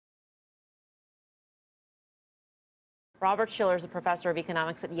Robert Shiller is a professor of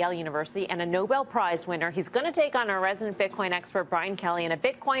economics at Yale University and a Nobel Prize winner. He's going to take on our resident Bitcoin expert, Brian Kelly, in a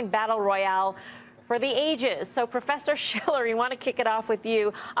Bitcoin battle royale for the ages. So, Professor Shiller, we want to kick it off with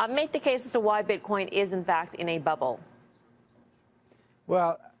you. Make the case as to why Bitcoin is, in fact, in a bubble.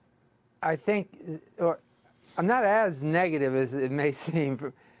 Well, I think I'm not as negative as it may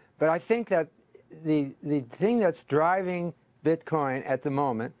seem, but I think that the thing that's driving Bitcoin at the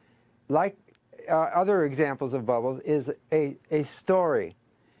moment, like other examples of bubbles, is a story.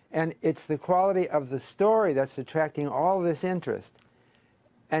 And it's the quality of the story that's attracting all this interest.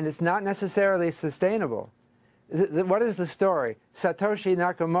 And it's not necessarily sustainable. What is the story? Satoshi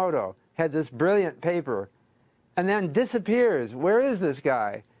Nakamoto had this brilliant paper and then disappears. Where is this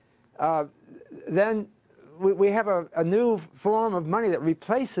guy? Then we have a new form of money that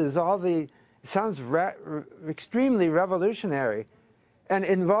replaces all the, it sounds extremely revolutionary, and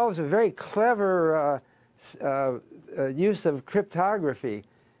involves a very clever use of cryptography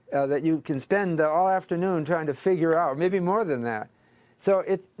that you can spend all afternoon trying to figure out, maybe more than that. So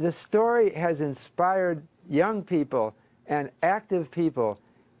the story has inspired young people and active people,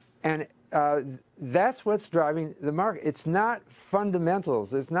 and that's what's driving the market. It's not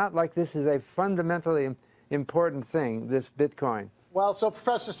fundamentals. It's not like this is a fundamentally important thing, this Bitcoin. Well, so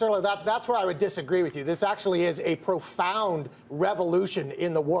Professor Shiller, that's where I would disagree with you. This actually is a profound revolution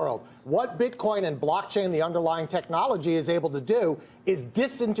in the world. What Bitcoin and blockchain, the underlying technology, is able to do is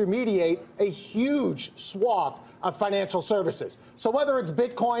disintermediate a huge swath of financial services. So whether it's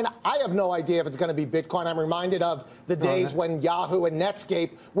Bitcoin, I have no idea if it's going to be Bitcoin. I'm reminded of the days when Yahoo and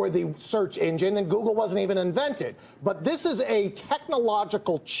Netscape were the search engine and Google wasn't even invented. But this is a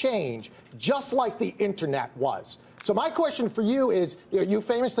technological change, just like the internet was. So my question for you is, you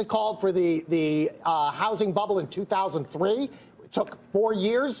famously called for the housing bubble in 2003. It took 4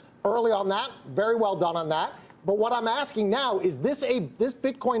 years early on that. Very well done on that. But what I'm asking now is this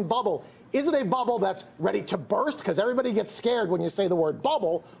Bitcoin bubble, is it a bubble that's ready to burst? Because everybody gets scared when you say the word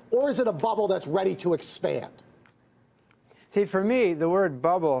bubble. Or is it a bubble that's ready to expand? See, for me, the word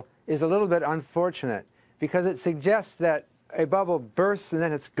bubble is a little bit unfortunate because it suggests that a bubble bursts and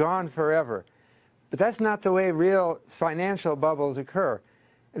then it's gone forever. But that's not the way real financial bubbles occur.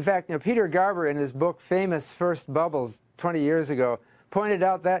 In fact, Peter Garber, in his book Famous First Bubbles 20 years ago, pointed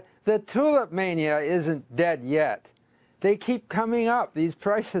out that the tulip mania isn't dead yet. They keep coming up, these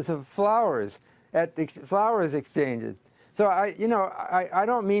prices of flowers at flowers exchanges. So I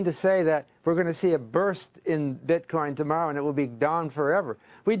don't mean to say that we're going to see a burst in Bitcoin tomorrow and it will be down forever.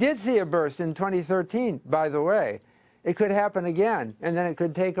 We did see a burst in 2013, by the way. It could happen again, and then it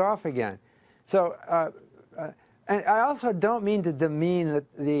could take off again. So, and I also don't mean to demean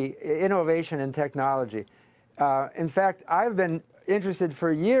the innovation in technology. In fact, I've been interested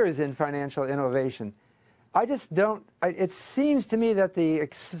for years in financial innovation. I just don't, it seems to me that the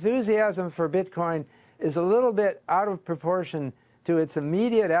enthusiasm for Bitcoin is a little bit out of proportion to its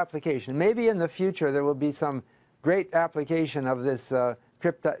immediate application. Maybe in the future there will be some great application of this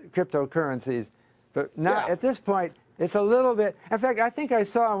cryptocurrencies, but not at this point. It's a little bit, in fact, I think I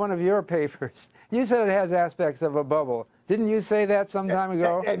saw in one of your papers, you said it has aspects of a bubble. Didn't you say that some time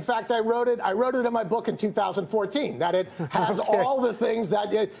ago? In fact, I wrote it in my book in 2014, that it has all the things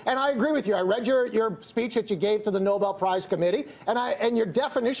that, and I agree with you. I read your speech that you gave to the Nobel Prize committee, and your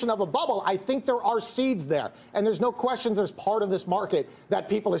definition of a bubble, I think there are seeds there. And there's no question there's part of this market that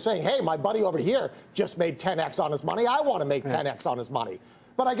people are saying, hey, my buddy over here just made 10x on his money. I want to make 10x on his money.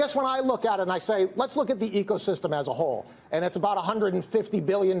 But I guess when I look at it and I say, let's look at the ecosystem as a whole, and it's about $150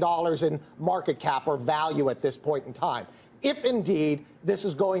 billion in market cap or value at this point in time. If indeed this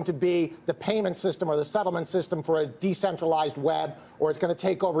is going to be the payment system or the settlement system for a decentralized web, or it's going to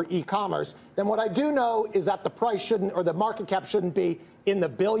take over e-commerce, then what I do know is that the price shouldn't, or the market cap shouldn't be in the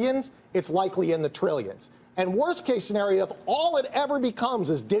billions, it's likely in the trillions. And worst case scenario, if all it ever becomes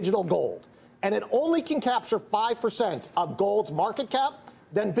is digital gold, and it only can capture 5% of gold's market cap,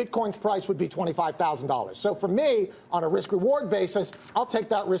 then Bitcoin's price would be $25,000. So for me, on a risk-reward basis, I'll take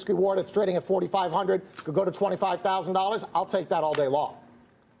that risk-reward. It's trading at $4,500, could go to $25,000. I'll take that all day long.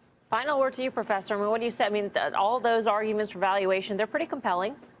 Final word to you, Professor. I mean, what do you say? I mean, all those arguments for valuation, they're pretty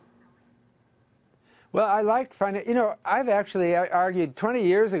compelling. Well, I like I've actually argued 20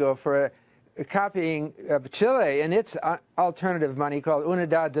 years ago for a copying of Chile and its alternative money called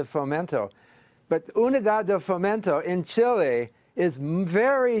Unidad de Fomento. But Unidad de Fomento in Chile is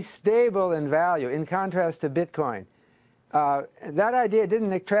very stable in value, in contrast to Bitcoin. That idea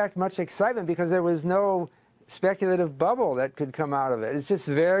didn't attract much excitement because there was no speculative bubble that could come out of it. It's just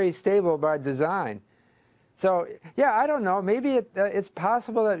very stable by design. So, yeah, I don't know. Maybe it's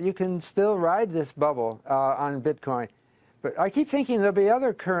possible that you can still ride this bubble on Bitcoin. But I keep thinking there'll be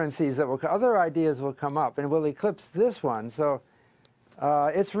other currencies that will, other ideas will come up and will eclipse this one. So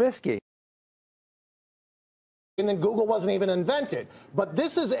it's risky. And then Google wasn't even invented. But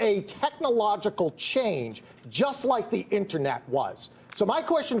this is a technological change, just like the internet was. So my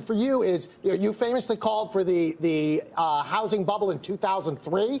question for you is, you famously called for the housing bubble in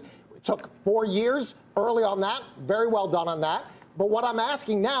 2003. It took 4 years early on that. Very well done on that. But what I'm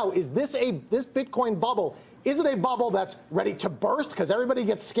asking now is this Bitcoin bubble, is it a bubble that's ready to burst? Because everybody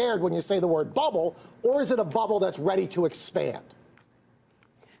gets scared when you say the word bubble. Or is it a bubble that's ready to expand?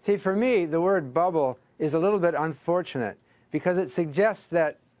 See, for me, the word bubble is a little bit unfortunate because it suggests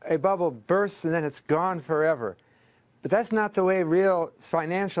that a bubble bursts and then it's gone forever. But that's not the way real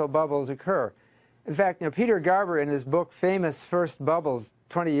financial bubbles occur. In fact, Peter Garber, in his book Famous First Bubbles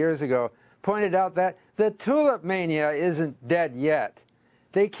 20 years ago, pointed out that the tulip mania isn't dead yet.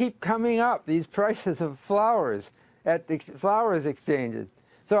 They keep coming up, these prices of flowers at flowers exchanges.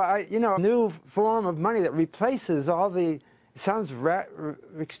 So, a new form of money that replaces all the, sounds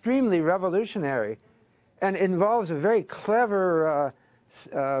extremely revolutionary, and involves a very clever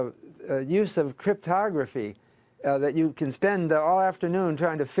use of cryptography that you can spend all afternoon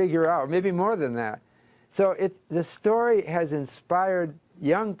trying to figure out, maybe more than that. So the story has inspired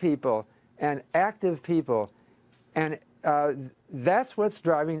young people and active people, and that's what's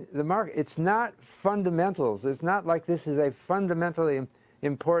driving the market. It's not fundamentals. It's not like this is a fundamentally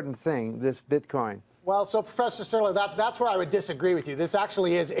important thing, this Bitcoin. Well, so Professor Shiller, that's where I would disagree with you. This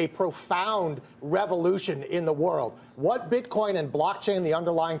actually is a profound revolution in the world. What Bitcoin and blockchain, the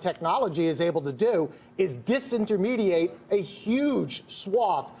underlying technology, is able to do is disintermediate a huge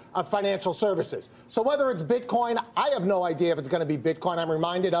swath of financial services. So whether it's Bitcoin, I have no idea if it's going to be Bitcoin. I'm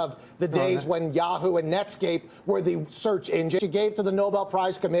reminded of the days when Yahoo and Netscape were the search engine you gave to the Nobel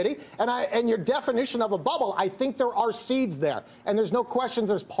Prize committee. And your definition of a bubble, I think there are seeds there. And there's no question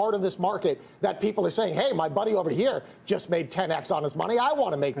there's part of this market that people are saying, hey, my buddy over here just made 10x on his money. I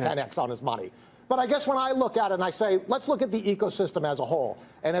want to make 10x on his money. But I guess when I look at it and I say, let's look at the ecosystem as a whole,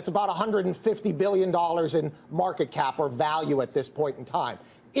 and it's about $150 billion in market cap or value at this point in time.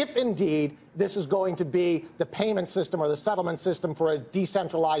 If indeed this is going to be the payment system or the settlement system for a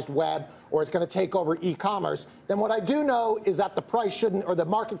decentralized web, or it's going to take over e-commerce, then what I do know is that the price shouldn't, or the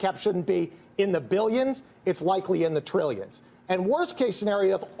market cap shouldn't be in the billions. It's likely in the trillions. And worst case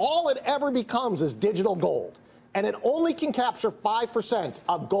scenario, if all it ever becomes is digital gold, and it only can capture 5%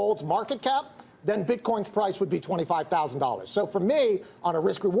 of gold's market cap, then Bitcoin's price would be $25,000. So for me, on a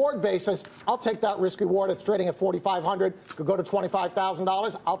risk-reward basis, I'll take that risk-reward. It's trading at $4,500, could go to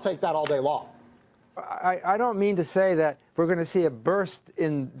 $25,000. I'll take that all day long. I don't mean to say that we're going to see a burst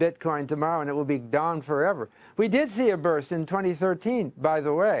in Bitcoin tomorrow and it will be down forever. We did see a burst in 2013, by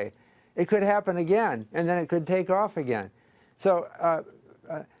the way. It could happen again, and then it could take off again. So,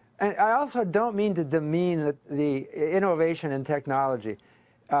 and I also don't mean to demean the innovation in technology.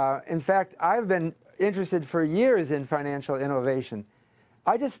 In fact, I've been interested for years in financial innovation.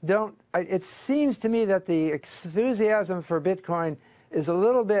 I just don't, it seems to me that the enthusiasm for Bitcoin is a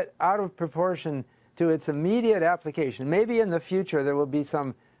little bit out of proportion to its immediate application. Maybe in the future there will be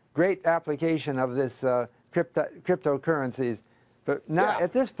some great application of this cryptocurrencies, but not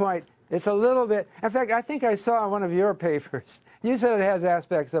at this point. It's a little bit, in fact, I think I saw one of your papers. You said it has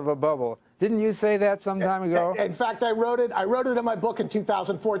aspects of a bubble. Didn't you say that some time ago? In fact, I wrote it in my book in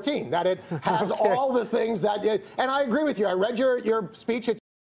 2014, that it has all the things that, and I agree with you. I read your speech at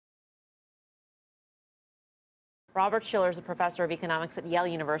Robert Shiller is a professor of economics at Yale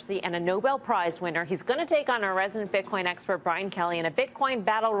University and a Nobel Prize winner. He's going to take on our resident Bitcoin expert, Brian Kelly, in a Bitcoin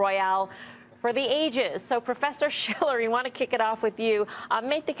battle royale for the ages. So, Professor Shiller, we want to kick it off with you.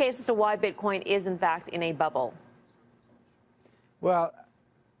 Make the case as to why Bitcoin is, in fact, in a bubble. Well,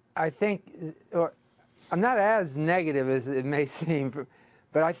 I think, I'm not as negative as it may seem,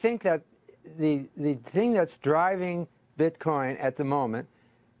 but I think that the thing that's driving Bitcoin at the moment,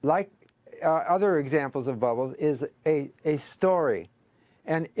 like other examples of bubbles, is a story.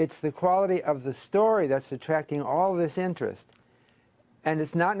 And it's the quality of the story that's attracting all this interest. And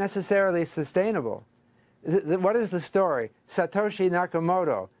it's not necessarily sustainable. What is the story? Satoshi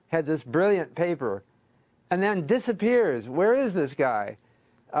Nakamoto had this brilliant paper and then disappears. Where is this guy?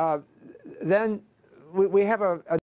 Then we have a